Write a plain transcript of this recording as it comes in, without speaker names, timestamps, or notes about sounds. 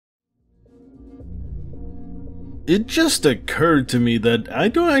It just occurred to me that I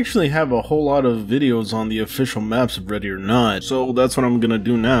don't actually have a whole lot of videos on the official maps of Ready or Not, so that's what I'm gonna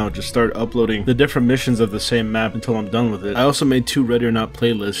do now, just start uploading the different missions of the same map until I'm done with it. I also made 2 Ready or Not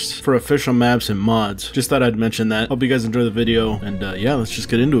playlists for official maps and mods. Just thought I'd mention that. Hope you guys enjoy the video, and yeah, let's just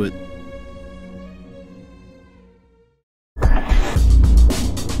get into it.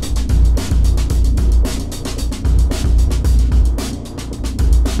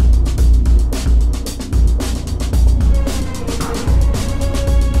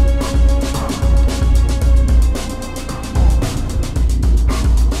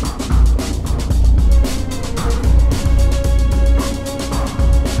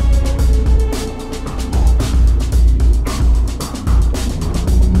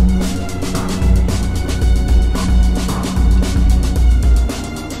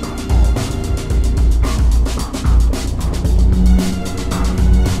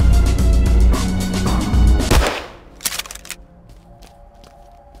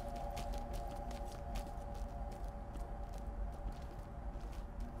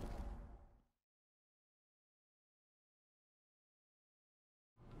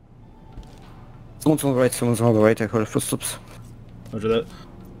 Someone's on the right, I heard footsteps. Roger that.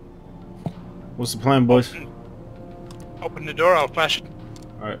 What's the plan, boys? Open the door, I'll flash it.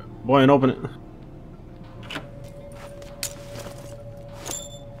 Alright, boy, and open it.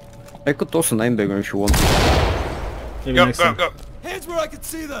 I could toss a 9-bagger if you want. Maybe Go, next go, time. go. Hands where I can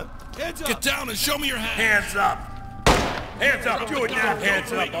see them! Hands up! Get down and show me your hands! Hands up! Hands up! Do it now!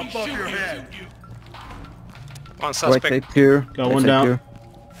 Hands up above your head! One Right suspect. side clear. Got right one side down. clear.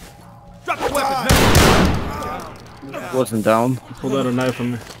 Drop the weapon! Wasn't down. Pulled out a knife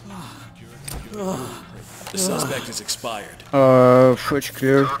from me. The suspect is expired. Fridge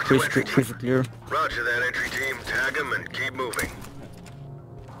clear. Freeze clear. Roger that, entry team. Tag him and keep moving.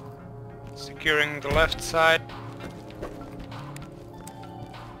 Securing the left side.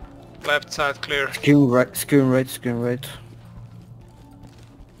 Left side clear. Skewing right.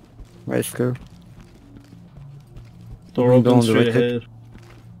 Right clear. Door open, Down the straight right hip. ahead.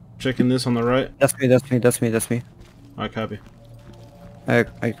 Checking this on the right. That's me. Alright, copy. I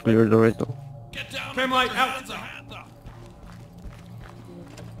cleared the right door. Get down! Trim light out. Hands up!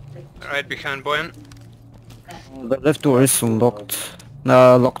 Right behind Boyan. The left door is unlocked.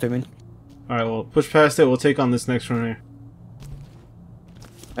 Locked, I mean. Alright, well, push past it, we'll take on this next one here.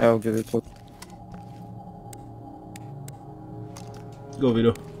 I'll give it a look. Go,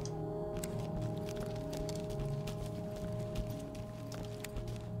 Vito.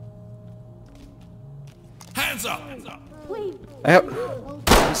 Hands up! I have...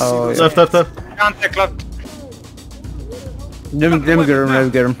 Oh, yeah. Left. Contact left. Let me get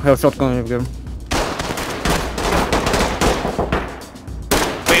him. I have shotgun, let me get him.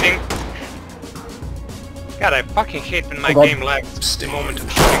 Bleeding. God, I fucking hate when my God. game lags the moment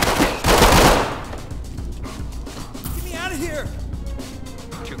of shooting. Get me out of here!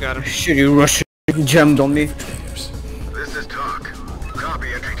 You got him. Shit, you Russian jammed on me. This is talk.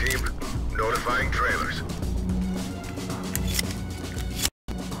 Copy, entry team. Notifying trailers.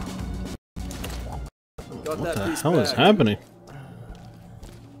 What the hell is happening?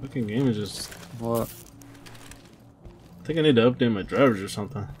 Fucking game is just... What? I think I need to update my drivers or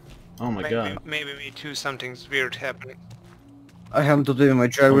something. Oh my god. Maybe me too, something's weird happening. I haven't updated my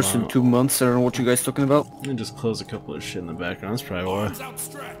drivers Hold in on. 2 months, I don't know what you guys talking about. Let me just close a couple of shit in the background, that's probably why. Arms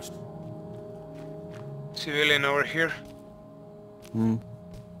outstretched. Civilian over here. Hmm.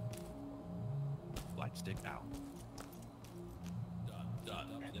 Light stick out. Done.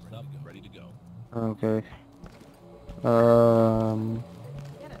 Lift up, ready to go. Okay.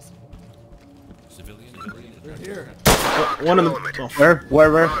 Civilian Here. One in the... Oh.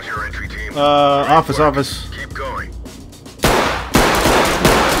 Where? Roger, entry team. Office. Keep going.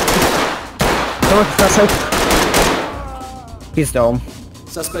 He's down.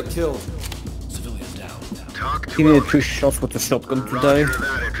 Suspect killed. Civilian down. Talk to He needed him. 2 shots with the shotgun to die. Roger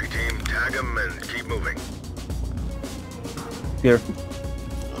that, entry team. Tag him and keep moving. Here.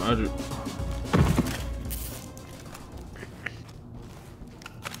 Roger.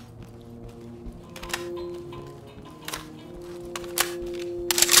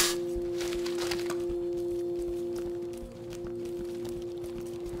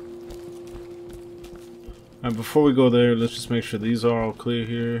 Alright, before we go there, let's just make sure these are all clear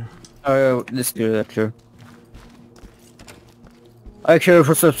here. Let's clear that clear. I clear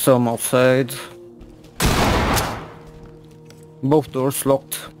for some outside. Both doors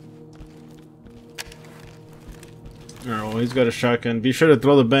locked. Alright, well, he's got a shotgun. Be sure to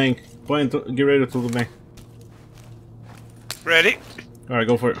throw the bank. Boy, get ready to throw the bank. Ready? Alright,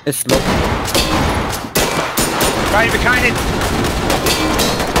 go for it. It's locked. Right behind it!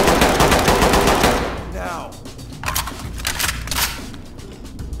 Now.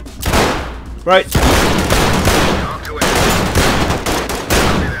 Right. Talk to entry.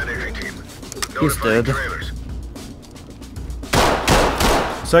 Copy that, entry team. He's Notifying dead. trailers.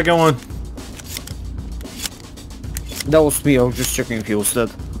 Second one. That was me, I was just checking if he was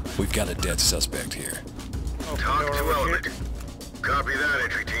dead. We've got a dead suspect here. Open Talk door to over here. element. Copy that,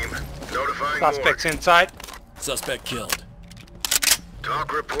 entry team. Notifying Suspects morgue. inside. Suspect killed.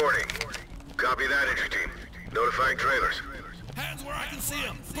 Talk reporting. Copy that, entry team. Notifying trailers. Hands where I can see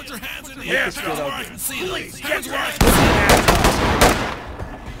them. Put your hands in the Hands air. up. Where I can see them. Police, Hands get where I your can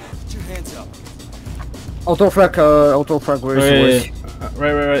Put your hands up. Auto frag, where is Right, he?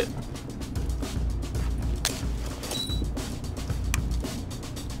 right.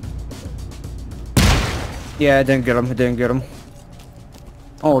 Yeah, I didn't get him,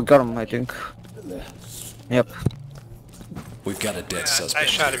 Oh, I got him, I think. Yep. We've got a dead suspect I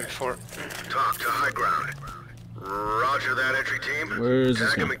shot him here. before. Talk to high ground. Roger that, entry team. Where is this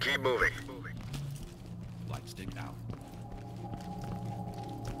Tag him guy? and keep moving. Light stick out.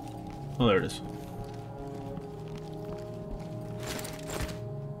 Oh, there it is.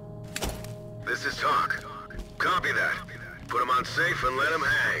 This is Talk. Copy that. Put him on safe and let him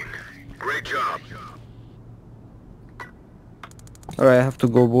hang. Great job. Alright, I have to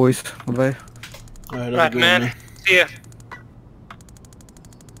go, boys. Bye. Alright, Right, man. See ya.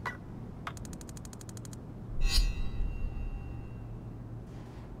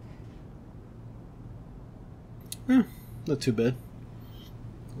 Not too bad.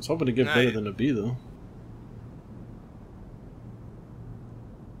 I was hoping to get No, better than a B though.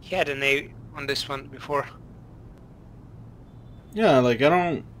 He had an A on this one before. Yeah, like I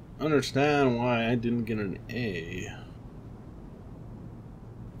don't understand why I didn't get an A.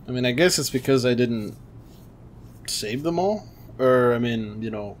 I mean, I guess it's because I didn't save them all? Or, I mean, you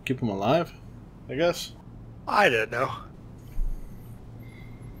know, keep them alive? I guess? I don't know.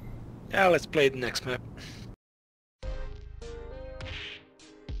 Yeah, let's play the next map.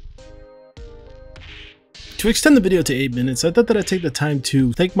 To extend the video to 8 minutes, I thought that I'd take the time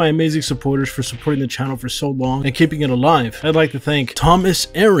to thank my amazing supporters for supporting the channel for so long and keeping it alive. I'd like to thank Thomas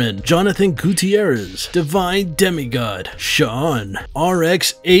Aaron, Jonathan Gutierrez, Divine Demigod, Sean,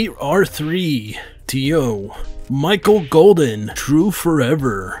 RX8R3, T.O., Michael Golden, True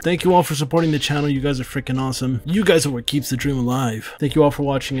Forever. Thank you all for supporting the channel. You guys are freaking awesome. You guys are what keeps the dream alive. Thank you all for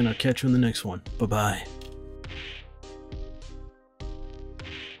watching, and I'll catch you in the next one. Bye-bye.